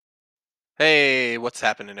Hey, what's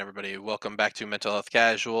happening, everybody? Welcome back to Mental Health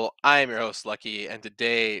Casual. I am your host, Lucky, and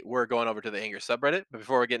today we're going over to the anger subreddit. But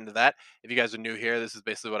before we get into that, if you guys are new here, this is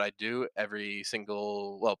basically what I do every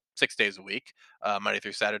single, 6 days a week, Monday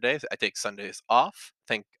through Saturdays. I take Sundays off.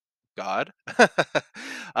 Thank God.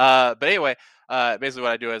 But anyway, basically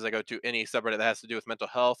what I do is I go to any subreddit that has to do with mental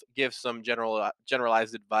health, give some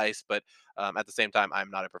generalized advice, but at the same time, I'm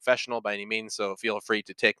not a professional by any means, so feel free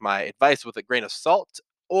to take my advice with a grain of salt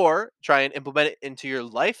or try and implement it into your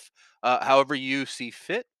life however you see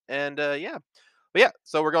fit. And yeah, but yeah,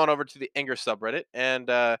 so we're going over to the anger subreddit, and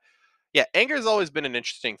yeah, anger has always been an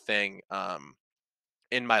interesting thing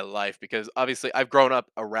in my life because obviously I've grown up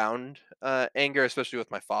around anger, especially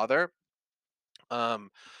with my father. Um,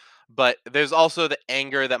 but there's also the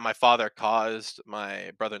anger that my father caused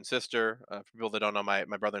my brother and sister. For people that don't know, my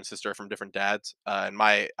brother and sister are from different dads, and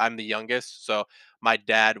I'm the youngest, so my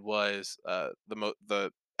dad was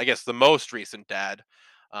the I guess the most recent dad.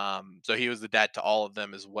 So he was the dad to all of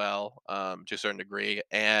them as well, to a certain degree,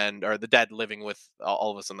 and or the dad living with all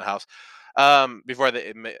of us in the house. Before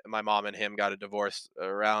my mom and him got a divorce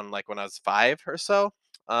around like when I was 5 or so.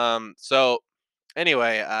 So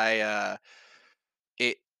anyway,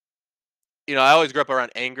 it I always grew up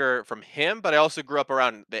around anger from him, but I also grew up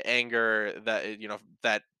around the anger that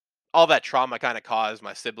that all that trauma kind of caused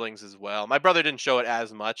my siblings as well. My brother didn't show it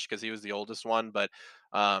as much because he was the oldest one, but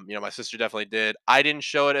my sister definitely did. I didn't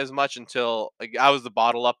show it as much until like, I was the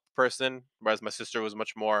bottle up person, whereas my sister was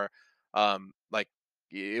much more like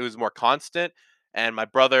it was more constant. And my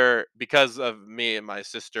brother, because of me and my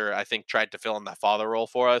sister, I think tried to fill in that father role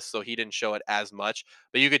for us, so he didn't show it as much,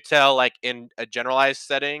 but you could tell like in a generalized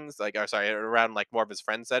settings, like or sorry, around like more of his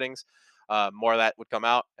friend settings, more of that would come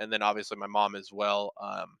out. And then obviously my mom as well.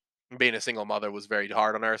 Being a single mother was very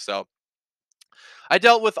hard on her, so I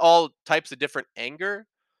dealt with all types of different anger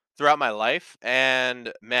throughout my life.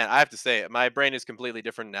 And man, I have to say, my brain is completely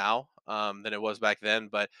different now than it was back then.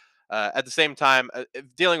 But at the same time,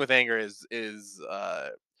 dealing with anger is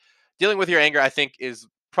dealing with your anger, I think, is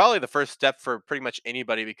probably the first step for pretty much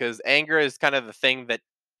anybody because anger is kind of the thing that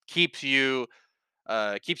keeps you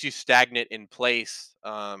keeps you stagnant in place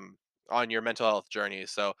on your mental health journey.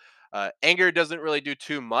 So anger doesn't really do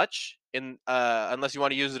too much in unless you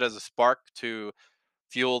want to use it as a spark to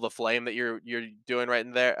fuel the flame that you're doing right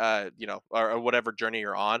in there, or whatever journey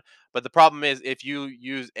you're on. But the problem is if you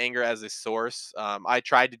use anger as a source. I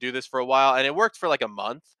tried to do this for a while and it worked for like a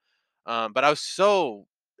month, but I was so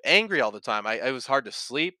angry all the time. It was hard to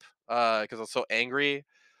sleep because I was so angry.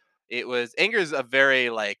 It was Anger is a very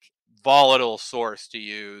like volatile source to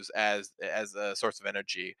use as a source of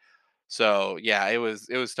energy. So yeah, it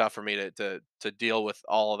was tough for me to deal with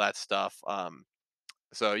all of that stuff.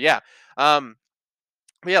 So yeah. Um,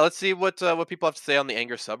 but yeah, let's see what people have to say on the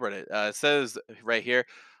anger subreddit. It says right here,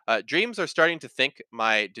 dreams are starting to think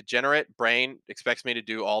my degenerate brain expects me to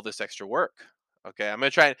do all this extra work. Okay, I'm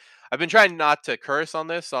gonna try. I've been trying not to curse on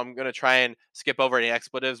this, so I'm gonna try and skip over any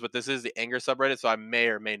expletives. But this is the anger subreddit, so I may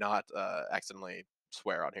or may not accidentally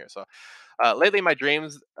swear on here. So lately in my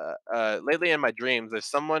dreams, there's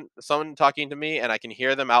someone talking to me, and I can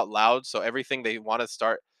hear them out loud.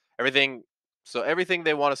 Everything. Everything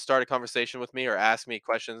they want to start a conversation with me or ask me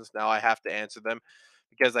questions, now I have to answer them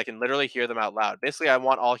because I can literally hear them out loud. Basically, I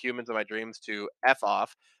want all humans in my dreams to f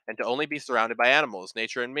off and to only be surrounded by animals,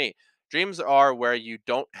 nature, and me. Dreams are where you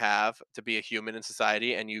don't have to be a human in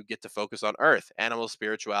society and you get to focus on Earth, animals,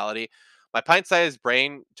 spirituality. My pint-sized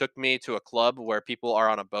brain took me to a club where people are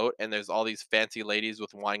on a boat and there's all these fancy ladies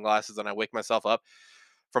with wine glasses, and I wake myself up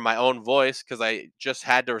from my own voice because I just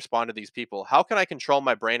had to respond to these people. How can I control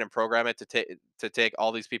my brain and program it to take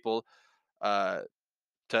all these people uh,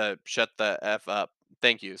 to shut the f up?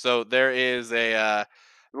 Thank you. So there is a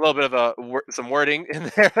little bit of some wording in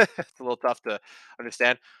there. It's a little tough to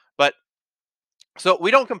understand, but so we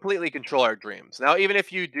don't completely control our dreams. Now, even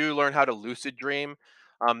if you do learn how to lucid dream,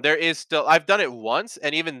 there is still. I've done it once,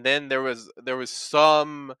 and even then, there was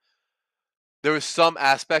some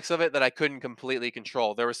aspects of it that I couldn't completely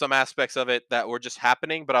control. There were some aspects of it that were just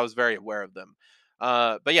happening, but I was very aware of them.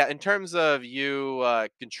 But yeah, in terms of you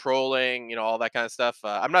controlling, all that kind of stuff,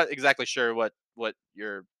 I'm not exactly sure what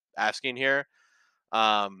you're asking here.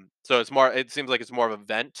 So it's more. It seems like it's more of a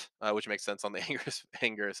vent, which makes sense on the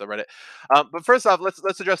anger subreddit. But first off,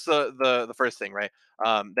 let's address the first thing, right?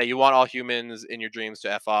 That you want all humans in your dreams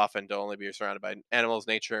to f off and to only be surrounded by animals,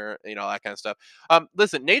 nature, that kind of stuff.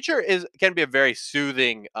 Listen, nature is can be a very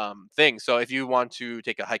soothing thing. So if you want to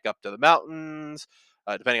take a hike up to the mountains,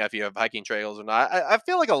 depending on if you have hiking trails or not, I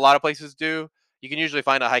feel like a lot of places do. You can usually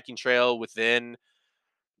find a hiking trail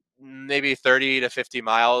maybe 30 to 50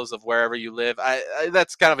 miles of wherever you live.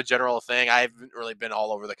 That's kind of a general thing. I haven't really been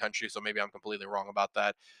all over the country, so maybe I'm completely wrong about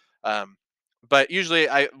that. Um, but usually,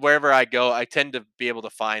 I wherever I go, I tend to be able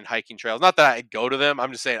to find hiking trails. Not that I go to them.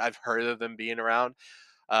 I'm just saying I've heard of them being around.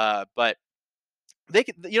 But they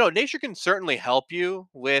can, nature can certainly help you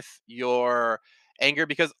with your anger,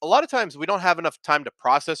 because a lot of times we don't have enough time to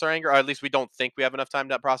process our anger, or at least we don't think we have enough time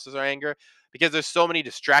to process our anger, because there's so many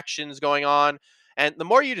distractions going on. And the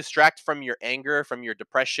more you distract from your anger, from your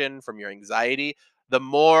depression, from your anxiety, the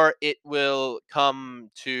more it will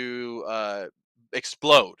come to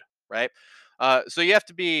explode, right? So you have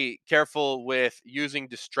to be careful with using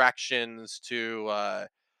distractions to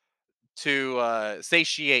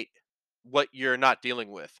satiate what you're not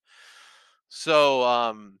dealing with.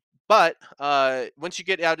 So, but once you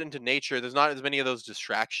get out into nature, there's not as many of those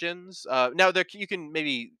distractions. Now, you can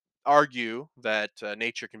maybe argue that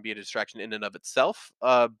nature can be a distraction in and of itself,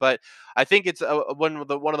 but I think it's one of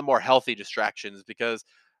the more healthy distractions, because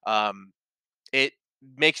um, it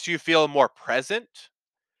makes you feel more present,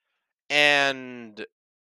 and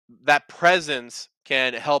that presence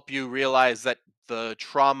can help you realize that the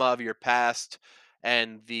trauma of your past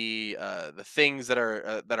and the things that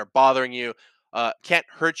are bothering you can't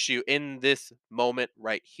hurt you in this moment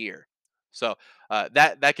right here. So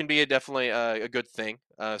that can be definitely a good thing.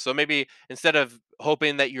 So maybe instead of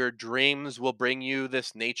hoping that your dreams will bring you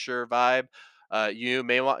this nature vibe, you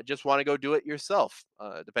may just want to go do it yourself,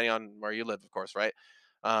 depending on where you live, of course, right?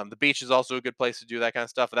 The beach is also a good place to do that kind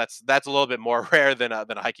of stuff. But that's a little bit more rare than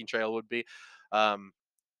a hiking trail would be. Um,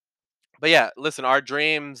 but yeah, listen, our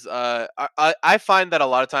dreams. I find that a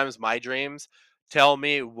lot of times my dreams tell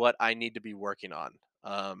me what I need to be working on.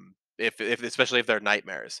 If especially if they're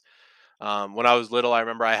nightmares. When I was little, I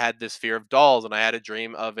remember I had this fear of dolls, and I had a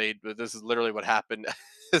dream of a. This is literally what happened.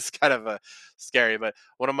 It's kind of scary, but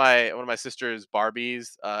one of my sister's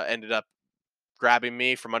Barbies ended up grabbing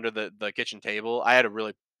me from under the kitchen table. I had a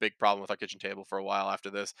really big problem with our kitchen table for a while after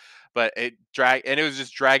this, but it was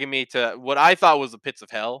just dragging me to what I thought was the pits of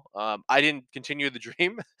hell. I didn't continue the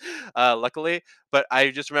dream, luckily, but I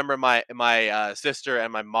just remember my sister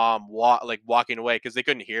and my mom walking away because they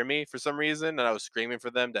couldn't hear me for some reason, and I was screaming for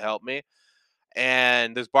them to help me,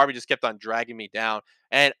 and this Barbie just kept on dragging me down.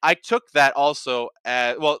 And I took that also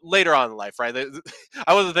as well later on in life, right?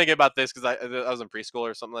 I wasn't thinking about this because I was in preschool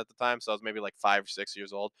or something at the time, so I was maybe like 5 or 6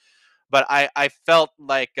 years old. But I felt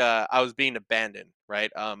like I was being abandoned,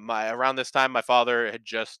 right? My Around this time, my father had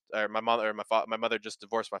just, or my mother, or my mother just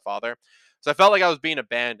divorced my father, so I felt like I was being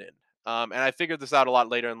abandoned. And I figured this out a lot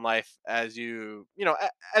later in life, as as you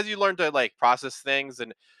learn to like process things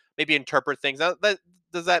and maybe interpret things.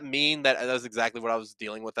 Does that mean that that's exactly what I was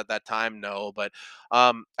dealing with at that time? No, but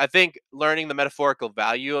I think learning the metaphorical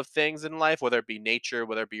value of things in life, whether it be nature,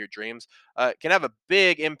 whether it be your dreams, can have a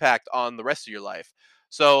big impact on the rest of your life.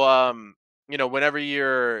 So, whenever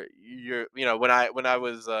when I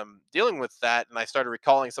was dealing with that, and I started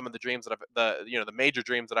recalling some of the dreams that the major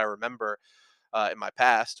dreams that I remember in my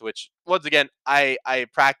past, which once again, I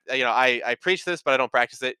practice, I preach this, but I don't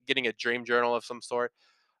practice it. Getting a dream journal of some sort.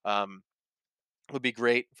 Um, would be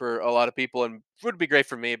great for a lot of people and would be great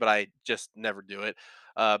for me, but I just never do it.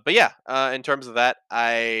 But yeah, in terms of that,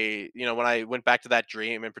 when I went back to that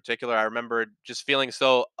dream in particular, I remember just feeling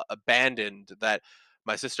so abandoned that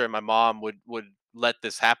my sister and my mom would let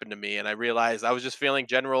this happen to me, and I realized I was just feeling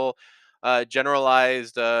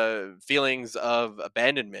generalized feelings of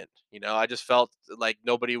abandonment. I just felt like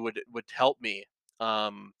nobody would help me,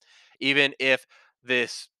 um, even if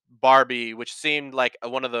this Barbie, which seemed like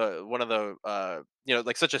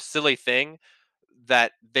like such a silly thing,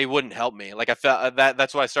 that they wouldn't help me. Like I felt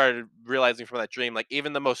that's why I started realizing from that dream, like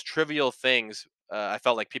even the most trivial things, I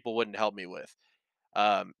felt like people wouldn't help me with,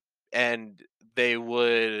 um, and they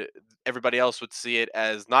would everybody else would see it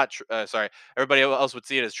as not sorry, everybody else would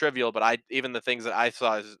see it as trivial, but I even the things that I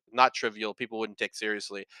saw as not trivial, people wouldn't take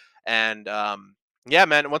seriously. And yeah,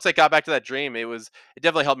 man, once I got back to that dream, it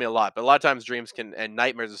definitely helped me a lot. But a lot of times dreams can, and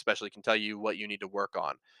nightmares especially, can tell you what you need to work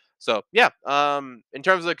on. So yeah, in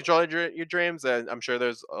terms of controlling your dreams, I'm sure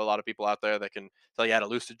there's a lot of people out there that can tell you how to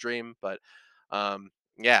lucid dream. But um,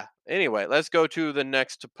 yeah. Anyway, let's go to the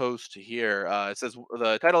next post here. It says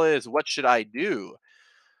the title is "What Should I Do?"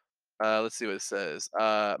 Let's see what it says.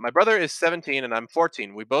 My brother is 17 and I'm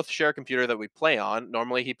 14. We both share a computer that we play on.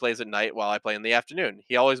 Normally, he plays at night while I play in the afternoon.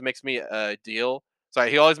 He always makes me a deal. Sorry,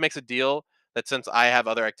 he always makes a deal that since I have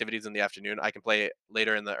other activities in the afternoon, I can play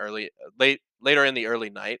later in the early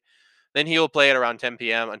night. Then he will play it around 10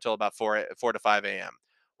 p.m. until about 4 to 5 a.m.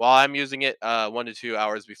 While I'm using it 1 to 2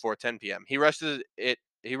 hours before 10 p.m. He rushes it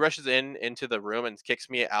He rushes in into the room and kicks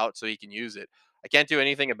me out so he can use it. I can't do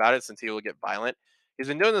anything about it since he will get violent. He's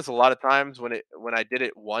been doing this a lot of times. When I did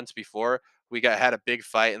it once before, we got had a big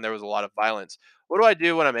fight and there was a lot of violence. What do I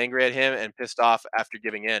do when I'm angry at him and pissed off after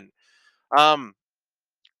giving in? Um,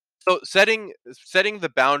 so setting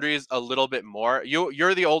the boundaries a little bit more.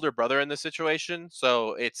 You're the older brother in this situation,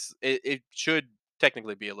 so it should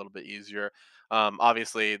technically be a little bit easier.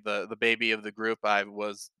 Obviously, the baby of the group, I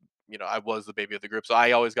was the baby of the group, so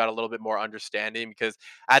I always got a little bit more understanding because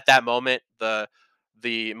at that moment the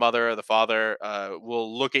mother or the father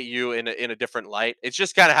will look at you in a different light. It's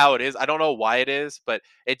just kind of how it is. I don't know why it is, but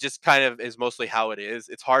it just kind of is mostly how it is.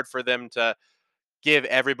 It's hard for them to give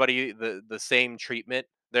everybody the same treatment.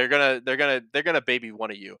 They're gonna baby one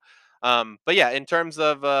of you. But yeah, in terms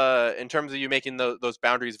of you making those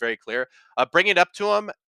boundaries very clear, bring it up to them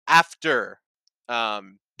after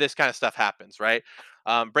this kind of stuff happens, right?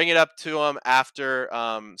 Bring it up to them after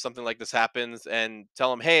something like this happens, and tell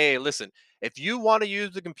them, hey, listen, if you want to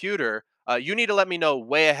use the computer, you need to let me know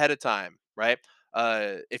way ahead of time, right?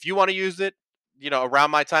 If you want to use it,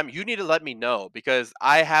 around my time, you need to let me know because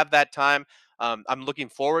I have that time. I'm looking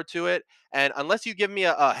forward to it. And unless you give me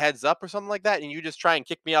a heads up or something like that, and you just try and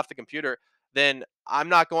kick me off the computer, then I'm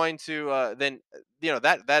not going to. Then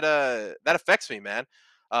that affects me, man.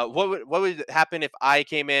 What would happen if I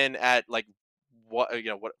came in at like what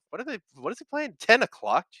is he playing 10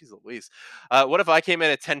 o'clock? Jeez Louise. What if I came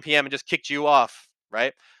in at 10 p.m. and just kicked you off,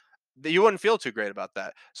 right? You wouldn't feel too great about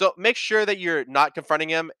that. So make sure that you're not confronting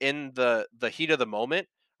him in the heat of the moment,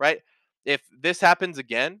 right? If this happens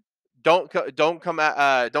again, don't come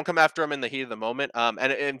after him in the heat of the moment.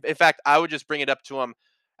 And in fact, I would just bring it up to him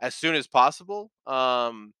as soon as possible.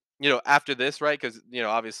 After this, right? Because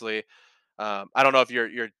obviously, I don't know if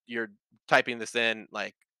you're typing this in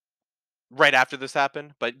like right after this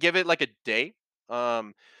happened, but give it like a day.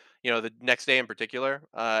 Um, the next day in particular,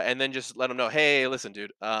 and then just let him know, hey, listen,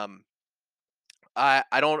 dude. I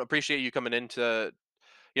don't appreciate you coming into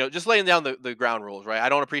just laying down the ground rules, right? I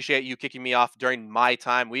don't appreciate you kicking me off during my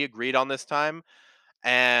time. We agreed on this time,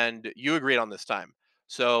 and you agreed on this time.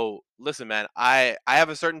 So listen, man, I have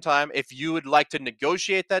a certain time. If you would like to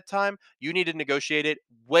negotiate that time, you need to negotiate it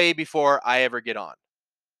way before I ever get on.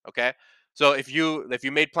 Okay. So if you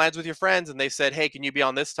made plans with your friends and they said, "Hey, can you be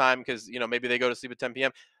on this time?" Because maybe they go to sleep at 10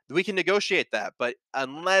 p.m. We can negotiate that. But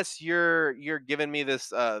unless you're giving me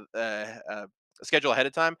this schedule ahead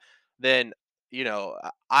of time, then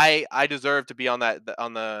I deserve to be on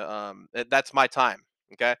that's my time.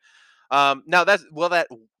 Okay. Now that's will that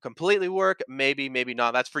completely work? Maybe, maybe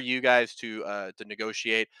not. That's for you guys to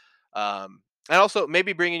negotiate. And also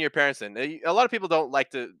maybe bringing your parents in. A lot of people don't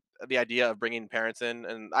like the idea of bringing parents in,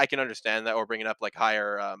 and I can understand that, or bringing up like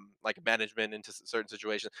higher like management into certain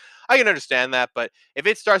situations. I can understand that, but if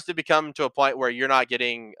it starts to become to a point where you're not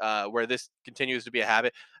getting where this continues to be a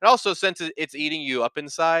habit, and also since it's eating you up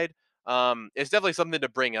inside, it's definitely something to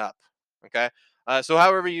bring up. Okay. So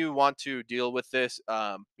however you want to deal with this,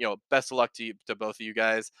 best of luck to both of you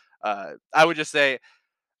guys. I would just say,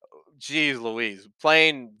 geez, Louise,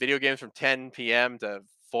 playing video games from 10 p.m. to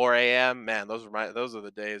 4 a.m. Man, those are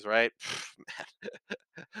the days, right? Man.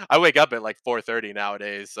 I wake up at like 4:30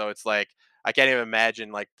 nowadays, so it's like I can't even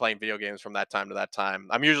imagine like playing video games from that time to that time.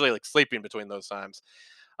 I'm usually like sleeping between those times.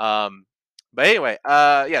 Um, but anyway,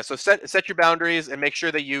 yeah. So set your boundaries and make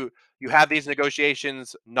sure that you have these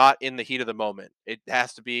negotiations not in the heat of the moment. It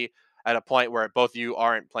has to be at a point where both of you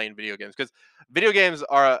aren't playing video games because video games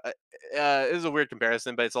are. This is a weird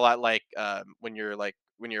comparison, but it's a lot like when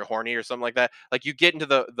you're horny or something like that. Like you get into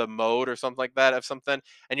the mode or something like that of something,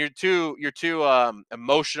 and you're too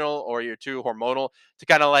emotional or you're too hormonal to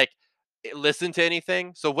kind of like listen to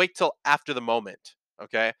anything. So wait till after the moment.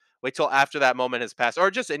 Okay. Wait till after that moment has passed,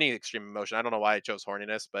 or just any extreme emotion. I don't know why I chose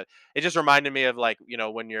horniness, but it just reminded me of like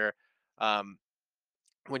um,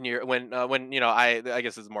 when I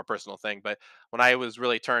guess it's a more personal thing, but when I was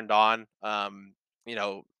really turned on, you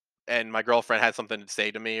know, and my girlfriend had something to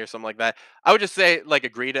say to me or something like that, I would just say like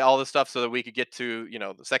agree to all this stuff so that we could get to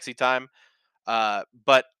the sexy time.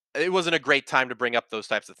 But it wasn't a great time to bring up those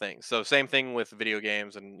types of things. So same thing with video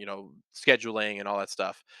games and scheduling and all that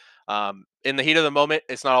stuff. In the heat of the moment,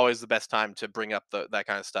 it's not always the best time to bring up that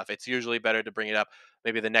kind of stuff. It's usually better to bring it up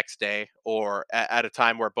maybe the next day or at a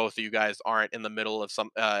time where both of you guys aren't in the middle of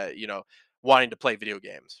wanting to play video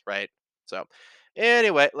games, right? So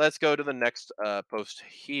anyway, let's go to the next post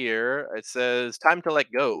here. It says time to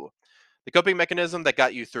let go. The coping mechanism that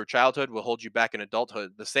got you through childhood will hold you back in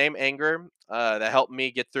adulthood. The same anger that helped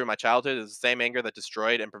me get through my childhood is the same anger that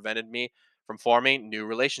destroyed and prevented me from forming new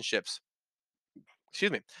relationships.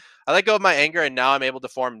 Excuse me. I let go of my anger and now I'm able to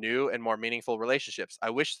form new and more meaningful relationships. I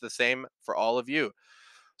wish the same for all of you.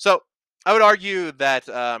 So I would argue that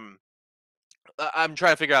I'm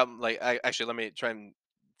trying to figure out, like, actually, let me try and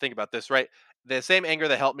think about this, right? The same anger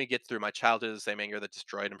that helped me get through my childhood is the same anger that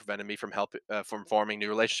destroyed and prevented me from from forming new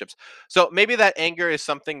relationships. So maybe that anger is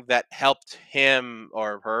something that helped him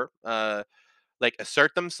or her like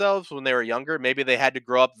assert themselves when they were younger. Maybe they had to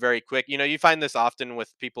grow up very quick. You know, you find this often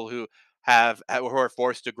with people who who are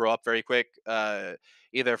forced to grow up very quick,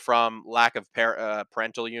 either from lack of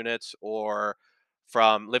parental units or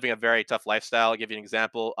from living a very tough lifestyle. I'll give you an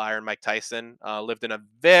example. Iron Mike Tyson lived in a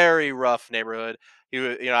very rough neighborhood. He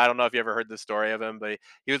was, you know, I don't know if you ever heard the story of him, but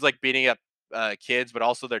he was like beating up kids, but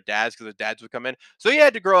also their dads because the dads would come in. So he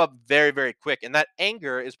had to grow up very, very quick, and that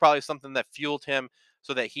anger is probably something that fueled him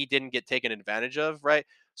so that he didn't get taken advantage of, right?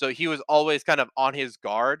 So he was always kind of on his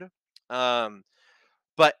guard. Um,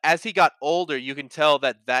 but as he got older, you can tell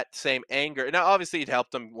that that same anger. Now, obviously, it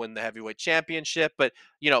helped him win the heavyweight championship. But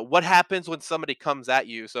you know what happens when somebody comes at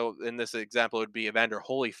you? So in this example, it would be Evander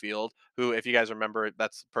Holyfield, who, if you guys remember,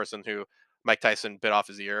 that's the person who Mike Tyson bit off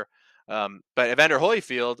his ear. But Evander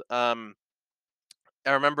Holyfield,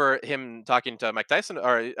 I remember him talking to Mike Tyson,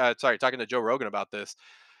 or sorry, talking to Joe Rogan about this.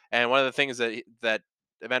 And one of the things that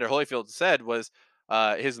Evander Holyfield said was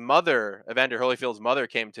his mother, Evander Holyfield's mother,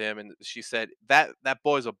 came to him and she said that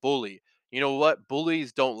boy's a bully. You know what?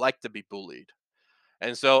 Bullies don't like to be bullied.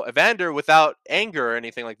 And so Evander, without anger or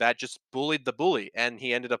anything like that, just bullied the bully, and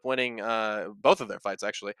he ended up winning both of their fights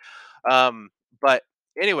actually. Um, but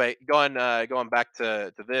anyway, going back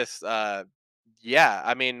to this, yeah,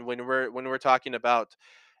 I mean when we're talking about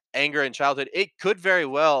anger in childhood, it could very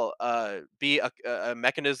well be a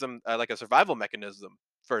mechanism, like a survival mechanism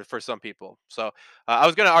for some people. So I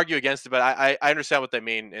was going to argue against it, but I understand what they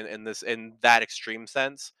mean in this in that extreme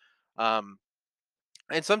sense. Um,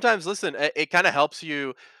 and sometimes, listen, it kind of helps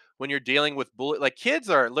you when you're dealing with like kids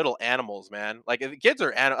are little animals, man. Like kids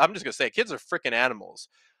are, I'm just gonna say, kids are freaking animals.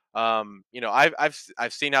 You know,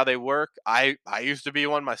 I've seen how they work. I used to be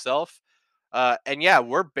one myself. And yeah,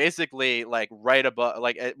 we're basically like right above.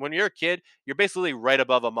 Like when you're a kid, you're basically right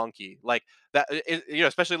above a monkey. Like that, you know,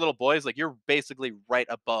 especially little boys. Like you're basically right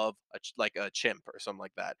above like a chimp or something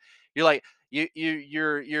like that. You're like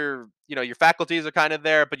you're you know your faculties are kind of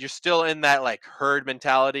there, but you're still in that like herd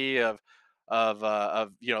mentality of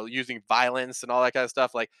you know using violence and all that kind of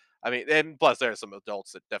stuff. Like I mean, and plus there are some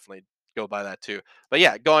adults that definitely go by that too. But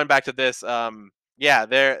yeah, going back to this, yeah,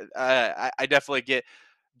 there I definitely get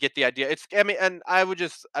the idea. It's I mean, and I would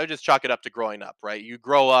just chalk it up to growing up, right? You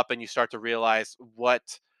grow up and you start to realize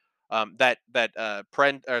what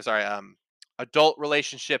or sorry adult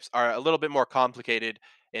relationships are a little bit more complicated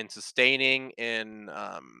in sustaining in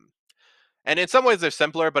and in some ways they're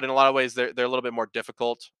simpler, but in a lot of ways they're a little bit more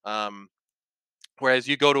difficult. Whereas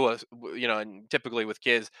you go to you know, and typically with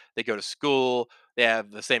kids, they go to school, they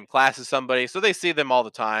have the same class as somebody, so they see them all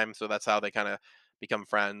the time. So that's how they kind of become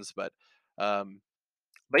friends. Um,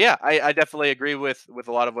 but yeah, I definitely agree with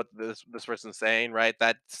a lot of what this person's saying. Right,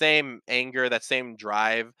 that same anger, that same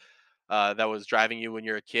drive that was driving you when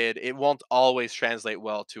you're a kid, it won't always translate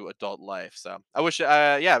well to adult life. So I wish,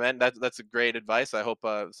 yeah, man, that's a great advice. I hope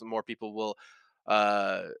some more people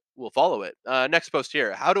uh, will follow it. Next post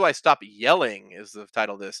here: How do I stop yelling? Is the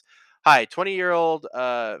title of this. Hi, 20-year-old,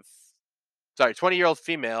 sorry, 20-year-old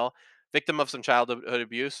female, victim of some childhood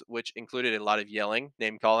abuse, which included a lot of yelling,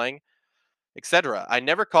 name calling, etc. I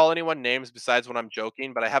never call anyone names besides when I'm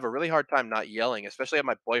joking, but I have a really hard time not yelling, especially at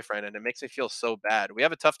my boyfriend, and it makes me feel so bad. We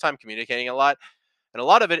have a tough time communicating a lot, and a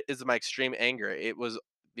lot of it is my extreme anger. It was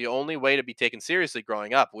the only way to be taken seriously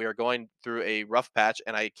growing up. We are going through a rough patch,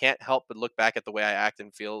 and I can't help but look back at the way I act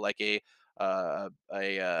and feel like a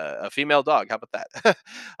female dog. How about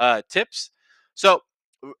that? Tips. So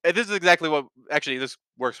this is exactly what actually this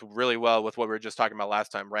works really well with what we were just talking about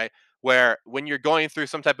last time, right? Where when you're going through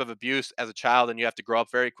some type of abuse as a child and you have to grow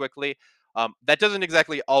up very quickly, that doesn't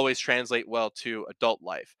exactly always translate well to adult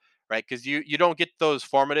life, right? Because you don't get those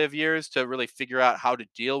formative years to really figure out how to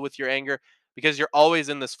deal with your anger because you're always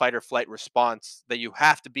in this fight or flight response that you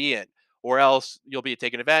have to be in, or else you'll be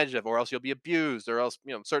taken advantage of, or else you'll be abused, or else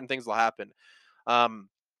you know certain things will happen. Um,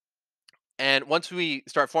 and once we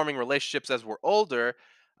start forming relationships as we're older,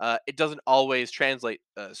 it doesn't always translate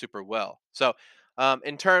super well. So, um,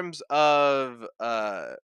 in terms of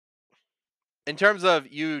uh, in terms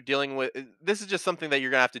of you dealing with this is just something that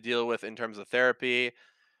you're gonna have to deal with in terms of therapy,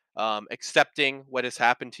 accepting what has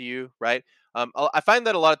happened to you, right? I find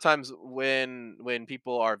that a lot of times when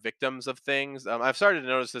people are victims of things, I've started to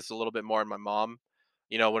notice this a little bit more in my mom.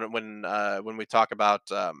 You know, when we talk about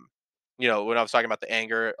when I was talking about the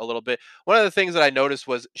anger a little bit, one of the things that I noticed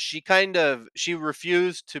was she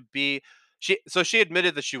refused to be she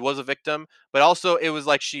admitted that she was a victim, but also it was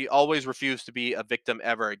like she always refused to be a victim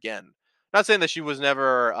ever again. Not saying that she was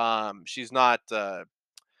never she's not I'm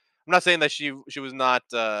not saying that she was not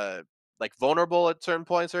like vulnerable at certain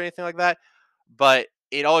points or anything like that, but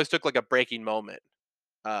it always took like a breaking moment,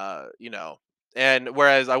 you know. And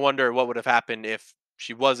whereas I wonder what would have happened if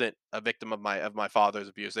she wasn't a victim of my father's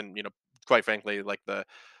abuse, and quite frankly, like the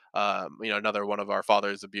another one of our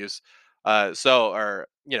father's abuse. Or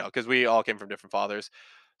because we all came from different fathers,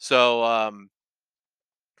 so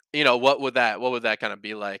what would that kind of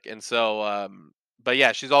be like? And so but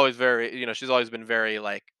yeah, she's always been very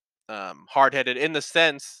like hard-headed in the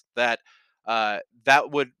sense that that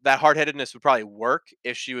hard-headedness would probably work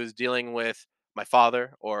if she was dealing with my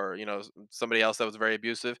father, or somebody else that was very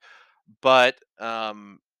abusive. But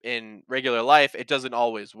in regular life it doesn't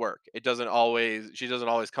always work. She doesn't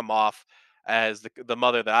always come off as the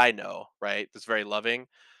mother that I know, right? That's very loving.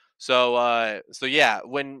 So yeah,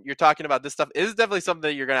 when you're talking about this stuff, it is definitely something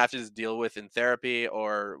that you're gonna have to just deal with in therapy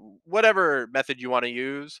or whatever method you want to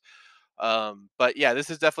use. But yeah, this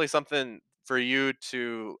is definitely something for you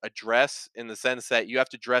to address, in the sense that you have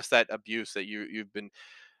to address that abuse that you've been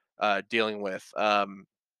dealing with.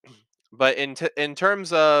 But in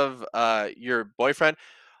terms of your boyfriend,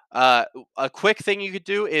 a quick thing you could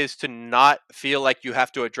do is to not feel like you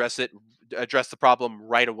have to address the problem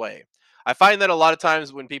right away. I find that a lot of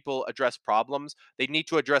times when people address problems, they need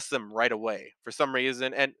to address them right away for some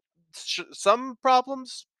reason, and some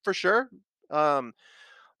problems for sure. Um,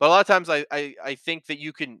 but a lot of times I think that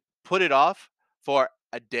you can put it off for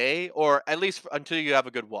a day, or at least until you have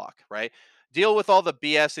a good walk, right? Deal with all the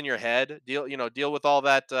BS in your head. Deal with all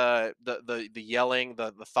that the yelling,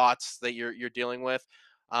 the thoughts that you're dealing with.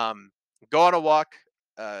 Um, Go on a walk.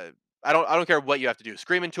 Uh, I don't care what you have to do.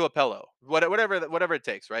 Scream into a pillow. Whatever it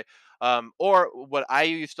takes, right? Or what I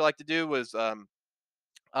used to like to do was um,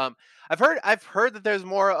 I've heard that there's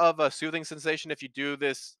more of a soothing sensation if you do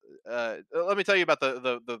this. Let me tell you about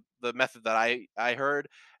the method that I heard,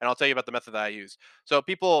 and I'll tell you about the method that I use. So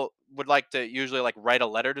people would like to usually like write a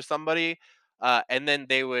letter to somebody, and then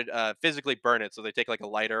they would physically burn it. So they take like a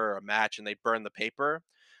lighter or a match and they burn the paper.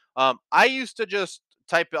 I used to just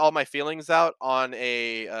type all my feelings out on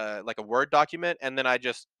a like a Word document, and then I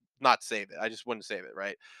just not save it. I just wouldn't save it,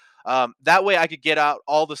 right? That way I could get out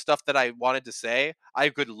all the stuff that I wanted to say. I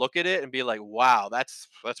could look at it and be like, "Wow, that's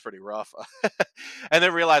pretty rough," and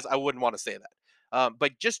then realize I wouldn't want to say that.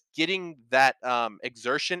 But just getting that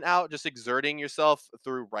exertion out, just exerting yourself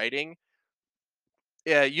through writing,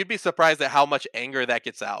 yeah, you'd be surprised at how much anger that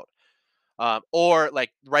gets out. Or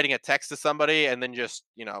like writing a text to somebody and then just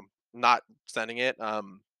not sending it.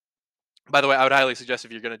 By the way, I would highly suggest,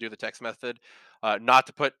 if you're going to do the text method, not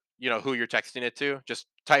to put who you're texting it to. Just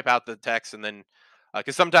type out the text, and then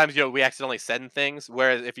because sometimes we accidentally send things.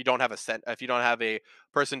 Whereas if you don't have a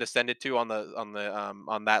person to send it to on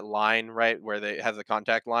that line, right, where they have the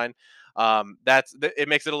contact line, it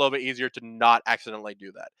makes it a little bit easier to not accidentally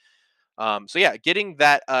do that. So yeah, getting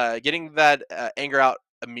that anger out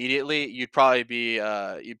immediately, you'd probably be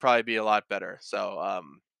a lot better. So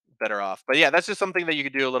better off. But yeah, that's just something that you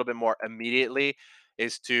could do a little bit more immediately,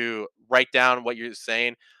 is to write down what you're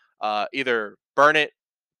saying. Either burn it,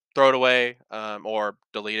 throw it away, or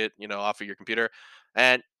delete it, off of your computer.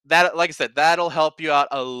 And that, like I said, that'll help you out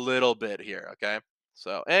a little bit here. Okay.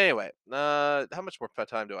 So anyway, how much more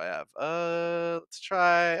time do I have? Let's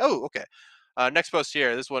try. Oh, okay. Next post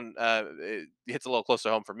here. This one it hits a little close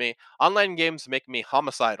to home for me. Online games make me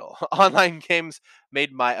homicidal. Online games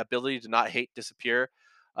made my ability to not hate disappear.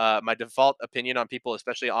 My default opinion on people,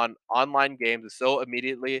 especially on online games, is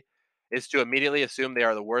to immediately assume they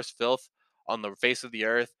are the worst filth on the face of the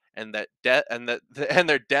earth, and that death and that and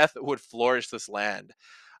their death would flourish this land.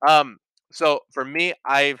 Um, so for me,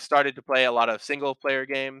 I've started to play a lot of single player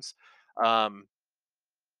games. Um,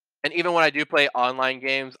 and even when I do play online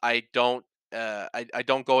games, I don't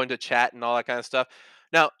go into chat and all that kind of stuff.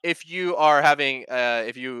 Now, if you are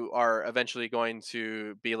eventually going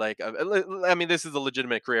to be like, I mean, this is a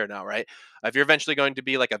legitimate career now, right? If you're eventually going to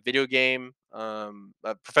be like a video game, a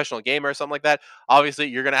professional gamer or something like that, obviously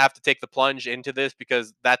you're gonna have to take the plunge into this,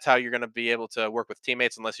 because that's how you're gonna be able to work with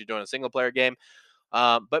teammates, unless you're doing a single player game.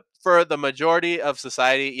 But for the majority of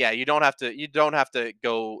society, yeah, you don't have to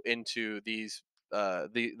go into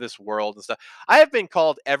this world and stuff. I have been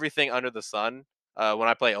called everything under the sun when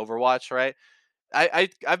I play Overwatch, right?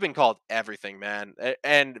 I've been called everything, man,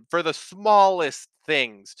 and for the smallest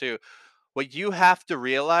things too. What you have to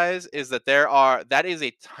realize is that that is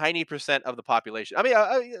a tiny percent of the population. I mean,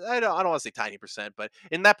 I don't want to say tiny percent, but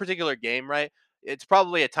in that particular game, right? It's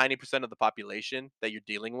probably a tiny percent of the population that you're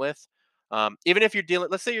dealing with. Even if you're dealing,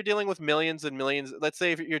 let's say you're dealing with millions and millions. Let's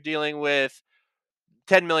say if you're dealing with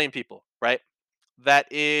 10 million people, right? That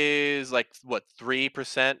is like what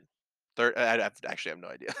 3%. Actually have no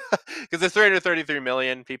idea because there's 333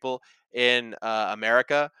 million people in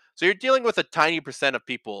America. So you're dealing with a tiny percent of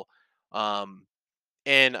people um,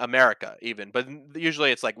 in America, even. But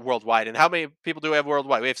usually it's like worldwide. And how many people do we have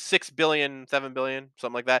worldwide? We have 6 billion, 7 billion,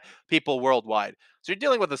 something like that, people worldwide. So you're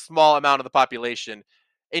dealing with a small amount of the population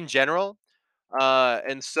in general.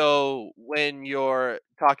 And so when you're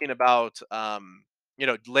talking about,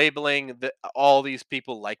 labeling all these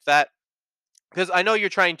people like that, because I know you're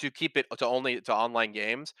trying to keep it to only to online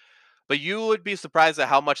games, but you would be surprised at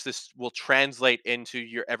how much this will translate into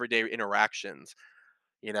your everyday interactions.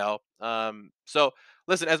 So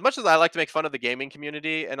listen, as much as I like to make fun of the gaming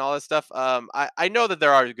community and all that stuff, I know that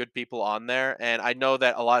there are good people on there, and I know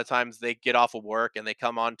that a lot of times they get off of work and they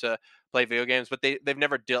come on to play video games, but they've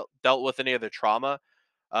never dealt with any of their trauma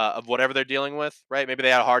of whatever they're dealing with, right? Maybe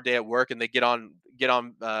they had a hard day at work and they get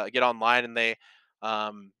online and they,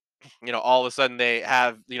 um, all of a sudden they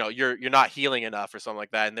have, you're not healing enough or something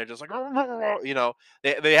like that, and they're just like,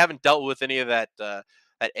 they haven't dealt with any of that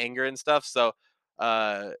anger and stuff. So,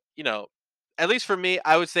 uh, you know, at least for me,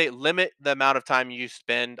 I would say limit the amount of time you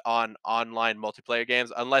spend on online multiplayer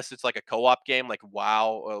games, unless it's like a co-op game, like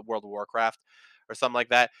WoW, or World of Warcraft, or something like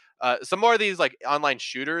that. Some more of these like online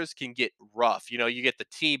shooters can get rough. You get the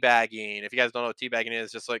teabagging. If you guys don't know what teabagging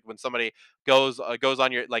is, just like when somebody goes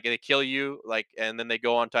on your, like, they kill you, like, and then they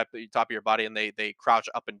go on top of your body and they crouch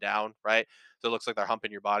up and down, right? So it looks like they're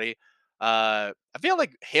humping your body. I feel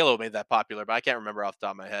like Halo made that popular, but I can't remember off the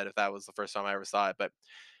top of my head if that was the first time I ever saw it. But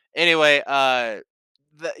anyway,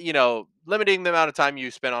 limiting the amount of time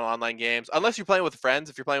you spend on online games, unless you're playing with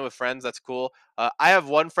friends. If you're playing with friends, that's cool. I have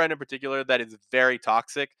one friend in particular that is very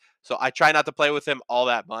toxic, so I try not to play with him all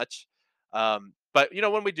that much. But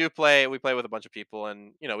when we do play, we play with a bunch of people,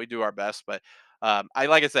 and we do our best. But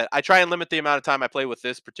like I said, I try and limit the amount of time I play with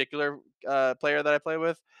this particular player that I play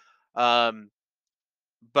with. Um,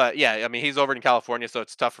 but yeah, I mean, he's over in California, so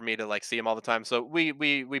it's tough for me to like see him all the time. So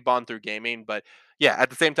we bond through gaming, but yeah,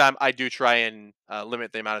 at the same time, I do try and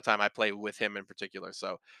limit the amount of time I play with him in particular.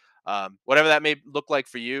 So whatever that may look like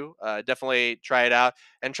for you, definitely try it out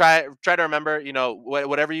and try to remember,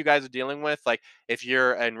 whatever you guys are dealing with. Like if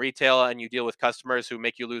you're in retail and you deal with customers who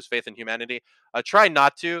make you lose faith in humanity, try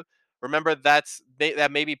not to. Remember that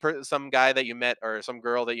maybe some guy that you met or some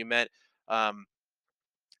girl that you met. Um,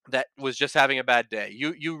 that was just having a bad day.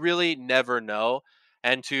 You really never know,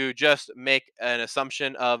 and to just make an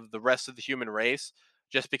assumption of the rest of the human race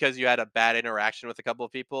just because you had a bad interaction with a couple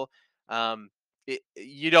of people, um,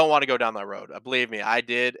 you don't want to go down that road. Believe me, I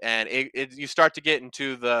did, and you start to get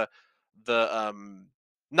into the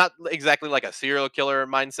not exactly like a serial killer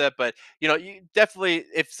mindset, but you definitely,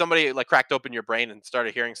 if somebody like cracked open your brain and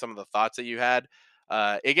started hearing some of the thoughts that you had,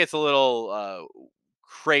 it gets a little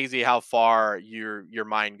crazy how far your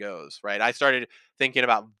mind goes, right? I started thinking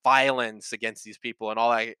about violence against these people and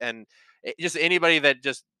all that, and just anybody that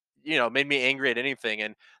just made me angry at anything,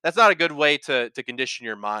 and that's not a good way to condition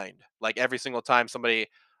your mind. Like every single time somebody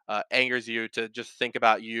angers you, to just think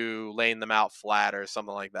about you laying them out flat or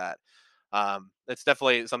something like that. That's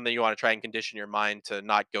definitely something you want to try and condition your mind to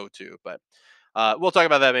not go to. But we'll talk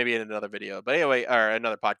about that maybe in another video. But anyway, or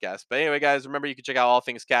another podcast. But anyway, guys, remember you can check out all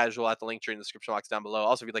things casual at the link tree in the description box down below.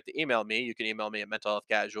 Also, if you'd like to email me, you can email me at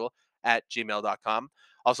mentalhealthcasual@gmail.com.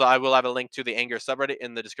 Also, I will have a link to the Anger subreddit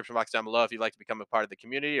in the description box down below if you'd like to become a part of the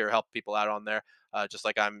community or help people out on there, just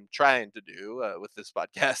like I'm trying to do with this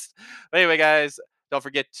podcast. But anyway, guys, don't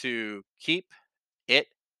forget to keep it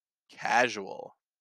casual.